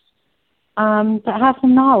songwriters that have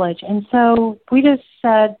some knowledge? And so we just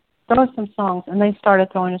said, throw us some songs, and they started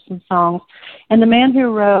throwing us some songs. And the man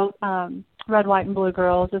who wrote Red, White, and Blue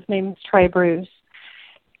Girls, his name is Trey Bruce.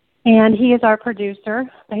 And he is our producer,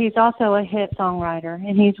 but he's also a hit songwriter,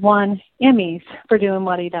 and he's won Emmys for doing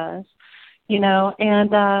what he does, you know.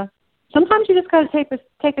 And sometimes you just got to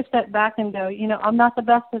take a step back and go, you know, I'm not the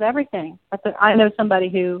best at everything. I know somebody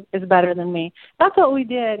who is better than me. That's what we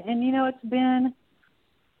did. And, you know, it's been,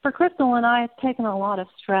 for Crystal and I, it's taken a lot of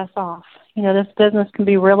stress off. You know, this business can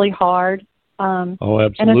be really hard. Oh,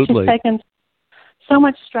 absolutely. And it's just taken so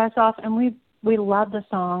much stress off, and we love the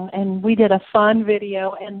song, and we did a fun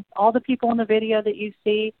video, and all the people in the video that you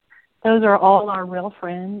see, those are all our real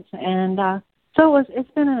friends. And so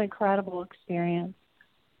it's been an incredible experience.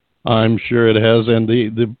 I'm sure it has, and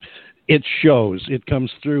it shows. It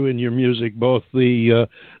comes through in your music, both the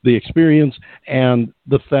experience and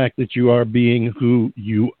the fact that you are being who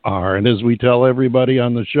you are. And as we tell everybody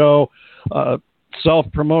on the show,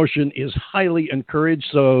 self-promotion is highly encouraged.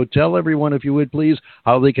 So tell everyone, if you would please,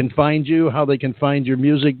 how they can find you, how they can find your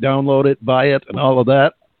music, download it, buy it, and all of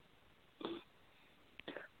that.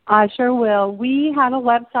 I sure will. We have a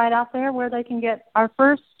website out there where they can get our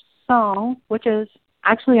first song, which is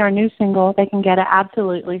actually our new single. They can get it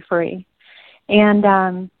absolutely free.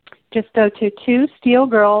 And just go to 2 Steel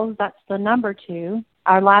Girls, that's the number 2.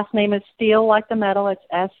 Our last name is Steel, like the metal.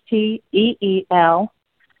 It's STEEL,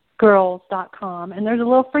 girls.com. And there's a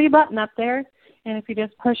little free button up there. And if you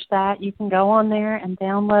just push that, you can go on there and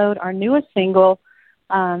download our newest single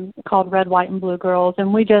called Red, White, and Blue Girls.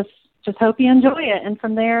 And we just hope you enjoy it. And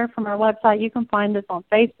from there, from our website, you can find us on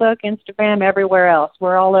Facebook, Instagram, everywhere else.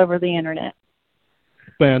 We're all over the internet.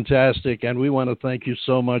 Fantastic. And we want to thank you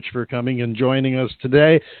so much for coming and joining us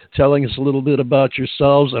today, telling us a little bit about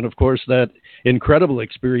yourselves, and, of course, that incredible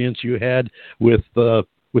experience you had with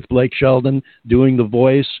Blake Sheldon doing the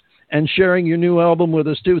voice and sharing your new album with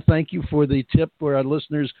us, too. Thank you for the tip for our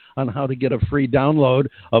listeners on how to get a free download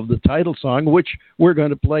of the title song, which we're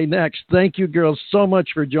going to play next. Thank you, girls, so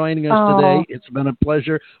much for joining us today. It's been a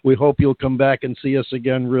pleasure. We hope you'll come back and see us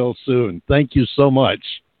again real soon. Thank you so much.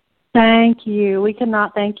 Thank you. We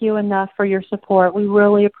cannot thank you enough for your support. We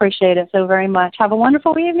really appreciate it so very much. Have a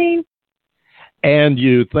wonderful evening. And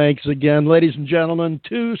you. Thanks again, ladies and gentlemen.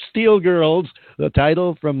 2 Steel Girls, the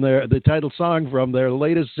title song from their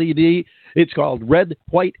latest CD. It's called Red,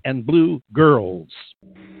 White, and Blue Girls.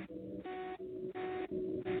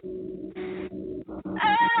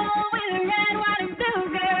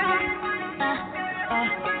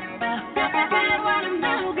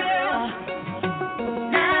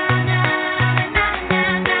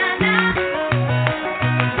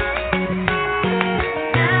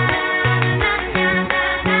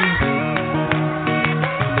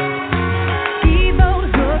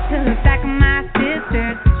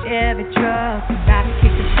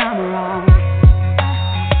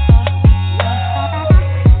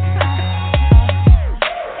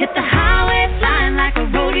 Hit the highway flying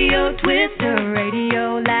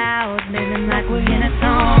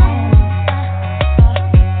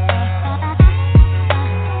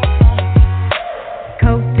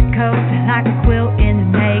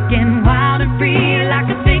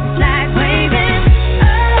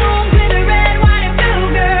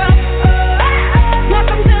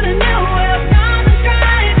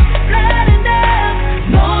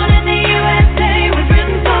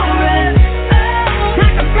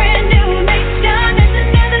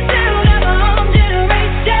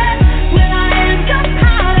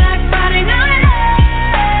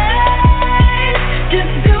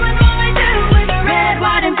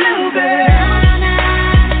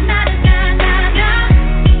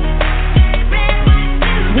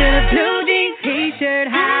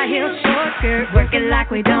skirt, work it like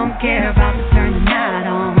we don't care, about to turn the night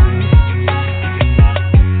on.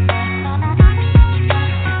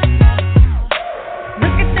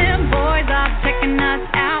 Look at them boys all checking us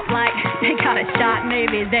out like they got a shot,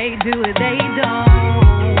 maybe they do it, they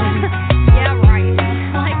don't. Yeah, right,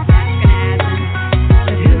 like that's gonna happen.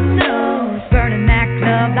 But who knows, burning that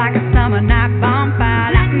club like a summer night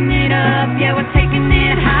bonfire, lighting it up, yeah, we're taking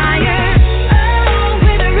it higher.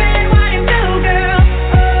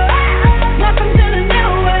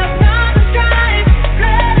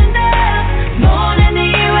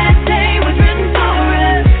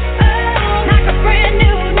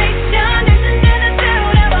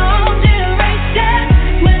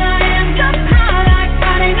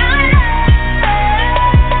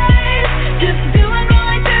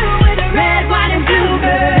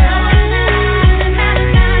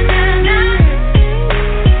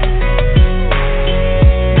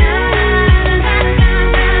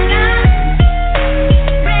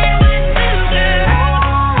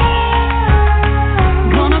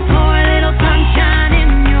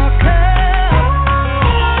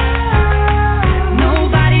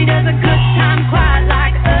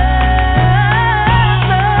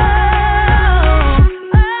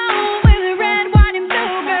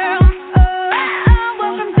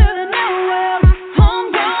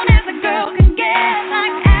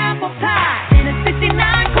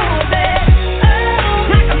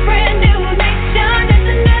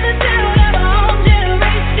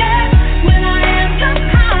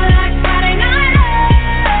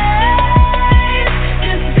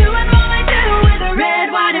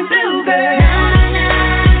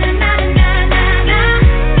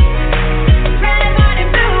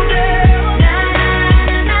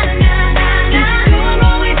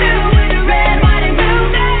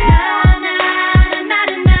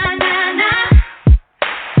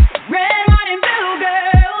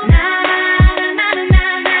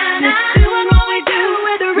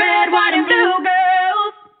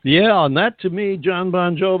 Yeah, and that to me, Jon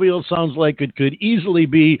Bon Jovial, sounds like it could easily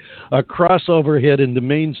be a crossover hit into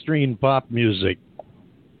mainstream pop music.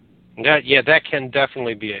 That can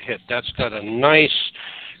definitely be a hit. That's got a nice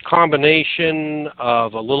combination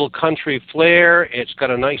of a little country flair. It's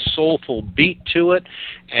got a nice soulful beat to it,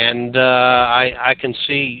 and I can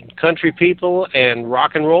see country people and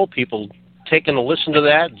rock and roll people taking a listen to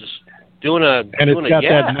that, just doing a and doing it's got a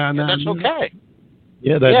yeah, that na, na, that's okay.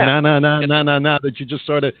 Yeah, that na that you just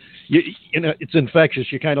sort of, you know, it's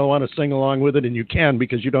infectious. You kind of want to sing along with it, and you can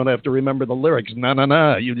because you don't have to remember the lyrics.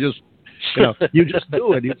 Na. You just, you know, you just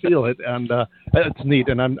do it. You feel it, and it's neat.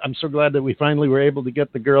 And I'm so glad that we finally were able to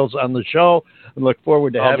get the girls on the show, and look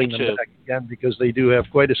forward to having them back again because they do have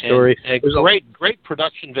quite a story. And great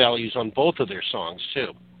production values on both of their songs too.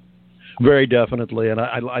 Very definitely, and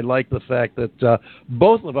I like the fact that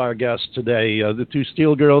both of our guests today, the two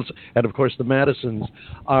Steel Girls and, of course, the Madisons,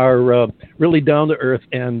 are really down to earth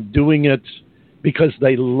and doing it because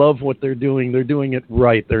they love what they're doing. They're doing it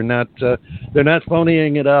right. They're not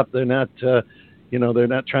phoning it up. They're not they're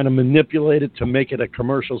not trying to manipulate it to make it a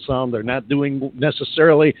commercial sound. They're not doing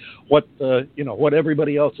necessarily what what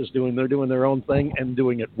everybody else is doing. They're doing their own thing and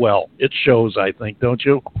doing it well. It shows, I think, don't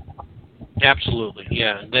you? Absolutely,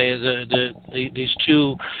 yeah. These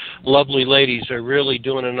two lovely ladies are really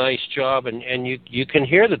doing a nice job, and you can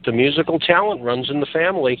hear that the musical talent runs in the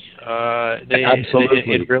family.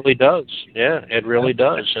 Absolutely. It really does. Yeah, it really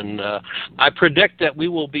does. And I predict that we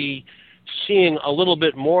will be seeing a little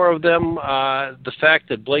bit more of them. The fact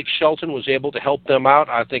that Blake Shelton was able to help them out,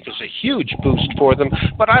 I think, is a huge boost for them.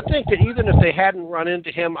 But I think that even if they hadn't run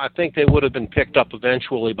into him, I think they would have been picked up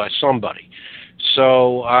eventually by somebody.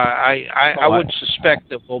 So I would suspect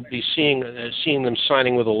that we'll be seeing them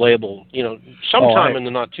signing with a label, sometime in the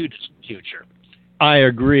not too distant future. I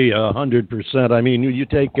agree 100%. I mean, you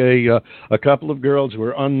take a couple of girls who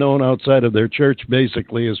are unknown outside of their church,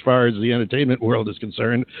 basically, as far as the entertainment world is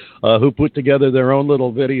concerned, who put together their own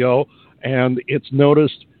little video, and it's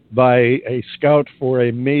noticed by a scout for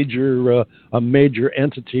a major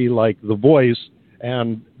entity like The Voice.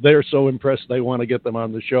 And they're so impressed they want to get them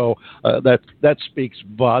on the show. That speaks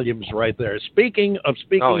volumes right there. Speaking of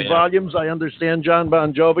volumes, I understand, Jon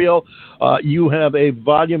Bon Jovial, you have a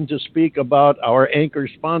volume to speak about our anchor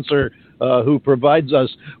sponsor who provides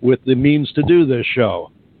us with the means to do this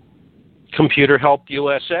show. Computer Help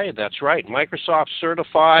USA, that's right. Microsoft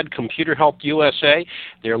certified Computer Help USA.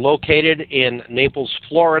 They're located in Naples,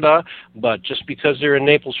 Florida, but just because they're in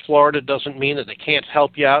Naples, Florida doesn't mean that they can't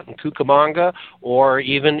help you out in Cucamonga or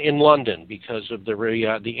even in London. Because of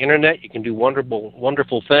the internet, you can do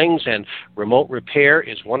wonderful things, and remote repair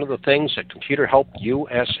is one of the things that Computer Help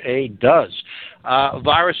USA does.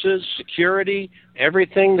 Viruses, security,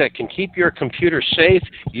 everything that can keep your computer safe,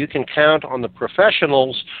 you can count on the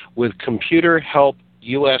professionals with Computer Help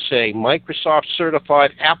USA. Microsoft certified,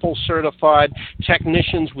 Apple certified,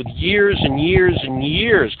 technicians with years and years and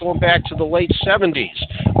years, going back to the late 70s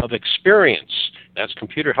of experience. That's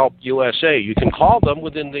Computer Help USA. You can call them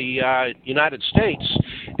within the United States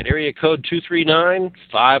at area code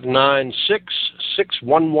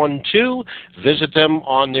 239-596-6112. Visit them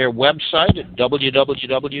on their website at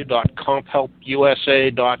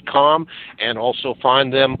www.comphelpusa.com, and also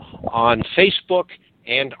find them on Facebook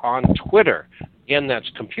and on Twitter. Again, that's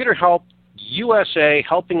Computer Help USA,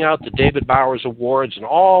 helping out the David Bowers Awards and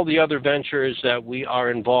all the other ventures that we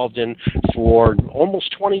are involved in for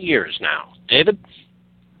almost 20 years now. David?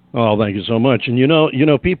 Oh, thank you so much. And you know,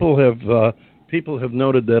 people have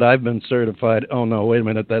noted that I've been certified. Oh no, wait a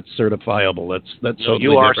minute, that's certifiable. That's no,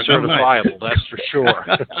 you are certifiable. That's for sure.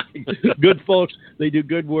 Good folks, they do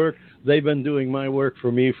good work. They've been doing my work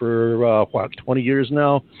for me for 20 years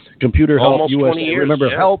now. Computer Help Almost USA. 20 years, Remember,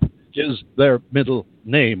 yeah. Help is their middle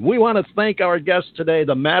name. We want to thank our guests today,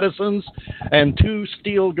 the Madisons and two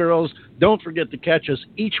Steel Girls. Don't forget to catch us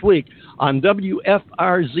each week on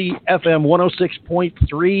WFRZ FM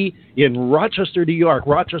 106.3 in Rochester, New York,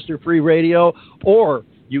 Rochester Free Radio, or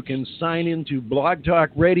you can sign into Blog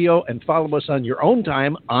Talk Radio and follow us on your own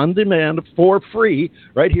time, on demand, for free,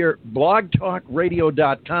 right here,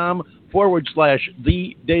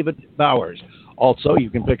 blogtalkradio.com/The David Bowers. Also, you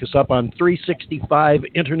can pick us up on 365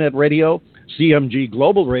 Internet Radio, CMG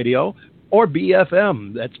Global Radio, or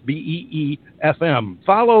BFM. That's BEEFM.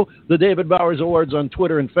 Follow the David Bowers Awards on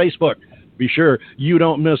Twitter and Facebook. Be sure you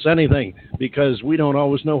don't miss anything, because we don't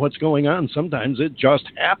always know what's going on. Sometimes it just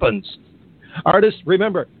happens. Artists,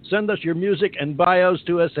 remember, send us your music and bios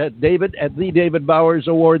to us at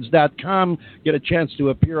TheDavidBowersAwards.com. Get a chance to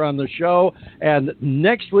appear on the show. And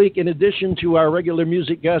next week, in addition to our regular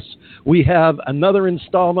music guests, we have another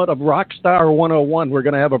installment of Rockstar 101. We're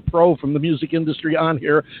going to have a pro from the music industry on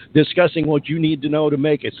here discussing what you need to know to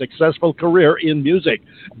make a successful career in music.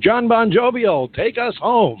 Jon Bon Jovial, take us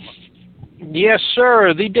home. Yes,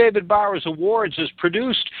 sir. The David Bowers Awards is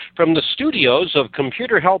produced from the studios of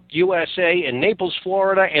Computer Help USA in Naples,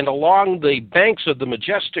 Florida, and along the banks of the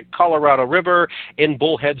majestic Colorado River in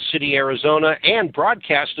Bullhead City, Arizona, and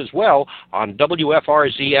broadcast as well on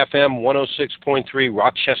WFRZ FM 106.3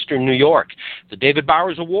 Rochester, New York. The David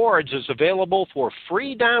Bowers Awards is available for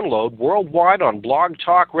free download worldwide on Blog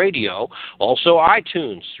Talk Radio, also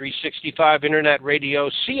iTunes, 365 Internet Radio,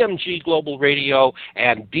 CMG Global Radio,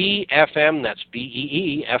 and BFM. That's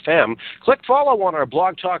BEEFM. Click follow on our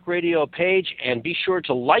Blog Talk Radio page, and be sure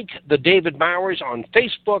to like the David Bowers on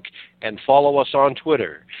Facebook and follow us on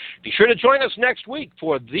Twitter. Be sure to join us next week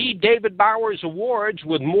for the David Bowers Awards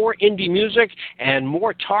with more indie music and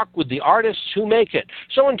more talk with the artists who make it.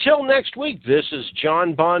 So until next week, this is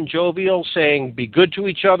Jon Bon Jovial saying be good to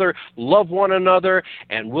each other, love one another,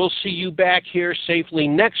 and we'll see you back here safely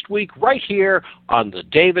next week right here on the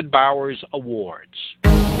David Bowers Awards.